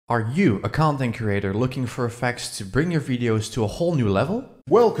Are you a content creator looking for effects to bring your videos to a whole new level?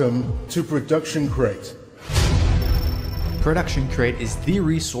 Welcome to Production Crate. Production Crate is the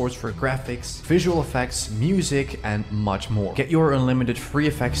resource for graphics, visual effects, music, and much more. Get your unlimited free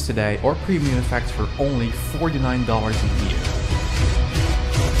effects today or premium effects for only $49 a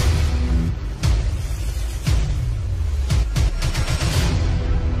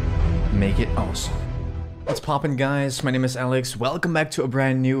year. Make it awesome. What's poppin', guys? My name is Alex. Welcome back to a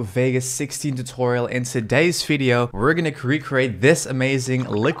brand new Vegas 16 tutorial. In today's video, we're gonna recreate this amazing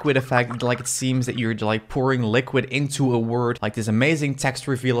liquid effect, like it seems that you're like pouring liquid into a word, like this amazing text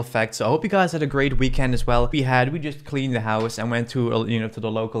reveal effect. So I hope you guys had a great weekend as well. We just cleaned the house and went to to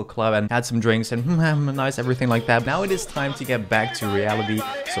the local club and had some drinks and nice everything like that. Now it is time to get back to reality.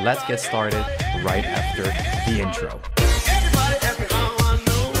 So let's get started right after the intro.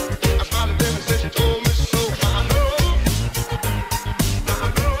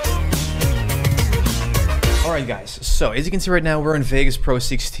 Alright guys, so as you can see right now we're in Vegas Pro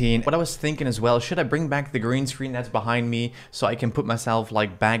 16. What I was thinking as well, should I bring back the green screen that's behind me so I can put myself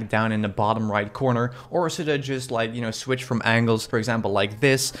like back down in the bottom right corner, or should I just like switch from angles, for example like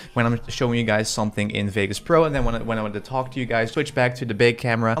this when I'm showing you guys something in Vegas Pro, and then when I want to talk to you guys switch back to the big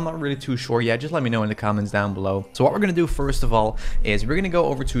camera. I'm not really too sure yet, just let me know in the comments down below. So what we're gonna do first of all is we're gonna go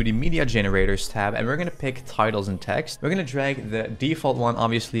over to the media generators tab and we're gonna pick titles and text. We're gonna drag the default one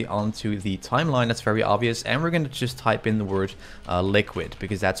obviously onto the timeline, that's very obvious, and we're going to just type in the word liquid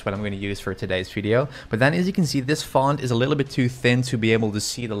because that's what I'm going to use for today's video. But then as you can see, this font is a little bit too thin to be able to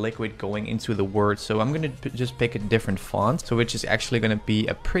see the liquid going into the word, so I'm going to just pick a different font, so which is actually going to be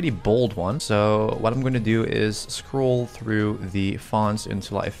a pretty bold one. So what I'm going to do is scroll through the fonts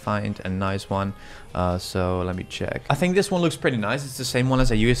until I find a nice one. So let me check. I think this one looks pretty nice. It's the same one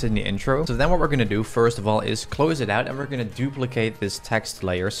as I used in the intro. So then what we're going to do first of all is close it out and we're going to duplicate this text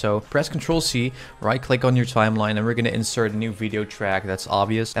layer. So press Ctrl C, right click on your timeline, and we're going to insert a new video track. That's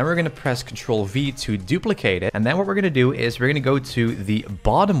obvious. Then we're going to press Ctrl V to duplicate it. And then what we're going to do is we're going to go to the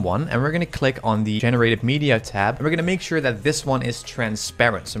bottom one and we're going to click on the generated media tab. And we're going to make sure that this one is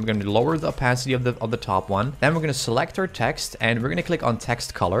transparent. So we're going to lower the opacity of the top one. Then we're going to select our text and we're going to click on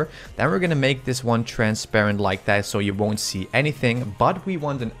text color. Then we're going to make this one transparent like that so you won't see anything, but we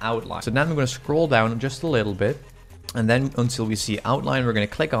want an outline. So then we're going to scroll down just a little bit, and then until we see outline, we're going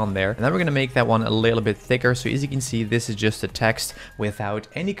to click on there, and then we're going to make that one a little bit thicker. So as you can see, this is just a text without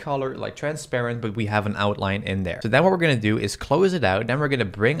any color, like transparent, but we have an outline in there. So then what we're going to do is close it out. Then we're going to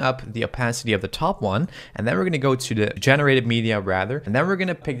bring up the opacity of the top one, and then we're going to go to the generated media rather, and then we're going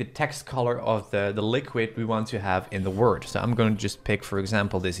to pick the text color of the liquid we want to have in the word. So I'm going to just pick, for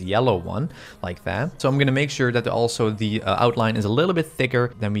example, this yellow one like that. So I'm going to make sure that also the outline is a little bit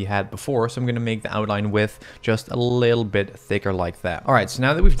thicker than we had before. So I'm going to make the outline width just a little bit thicker like that. All right, so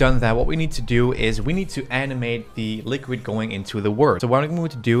now that we've done that, what we need to do is we need to animate the liquid going into the word. So what I'm going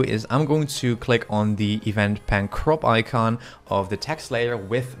to do is I'm going to click on the event pan crop icon of the text layer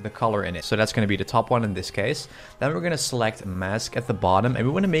with the color in it. So that's going to be the top one in this case. Then we're going to select mask at the bottom, and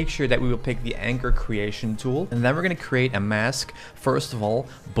we want to make sure that we will pick the anchor creation tool, and then we're going to create a mask first of all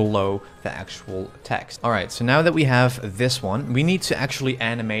below the actual text. All right, so now that we have this one, we need to actually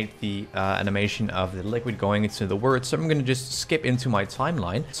animate the animation of the liquid going into the word. So I'm going to just skip into my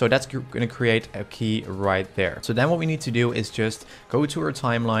timeline. So that's going to create a key right there. So then what we need to do is just go to our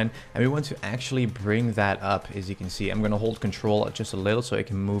timeline and we want to actually bring that up. As you can see, I'm going to hold Control just a little so I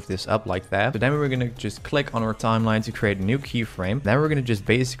can move this up like that. So then we're going to just click on our timeline to create a new keyframe. Then we're going to just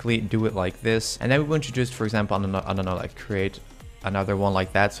basically do it like this. And then we want to just, for example, I don't know, like create another one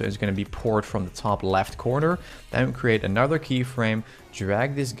like that, so it's going to be poured from the top left corner. Then create another keyframe,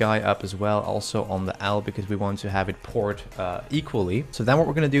 drag this guy up as well, also on the L, because we want to have it poured equally. So then what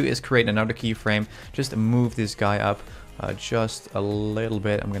we're going to do is create another keyframe, just move this guy up just a little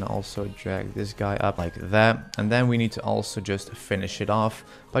bit. I'm going to also drag this guy up like that, and then we need to also just finish it off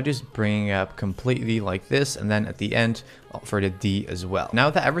by just bringing it up completely like this, and then at the end for the D as well. Now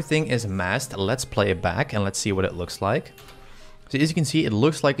that everything is masked, let's play it back and let's see what it looks like. So as you can see, it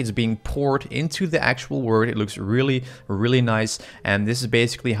looks like it's being poured into the actual word. It looks really, really nice. And this is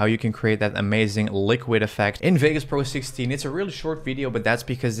basically how you can create that amazing liquid effect in Vegas Pro 16. It's a really short video, but that's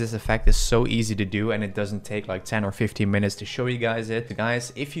because this effect is so easy to do and it doesn't take like 10 or 15 minutes to show you guys it. So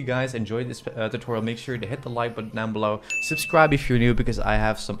guys, if you guys enjoyed this tutorial, make sure to hit the like button down below. Subscribe if you're new, because I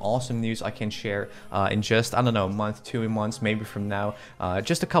have some awesome news I can share in just, I don't know, a month, 2 months, maybe from now.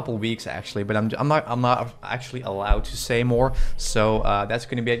 Just a couple weeks actually, but I'm not actually allowed to say more. So that's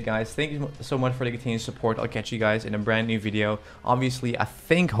going to be it, guys. Thank you so much for the continued support. I'll catch you guys in a brand new video. Obviously, I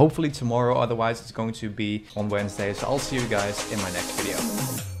think hopefully tomorrow. Otherwise, it's going to be on Wednesday. So I'll see you guys in my next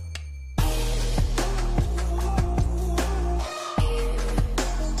video.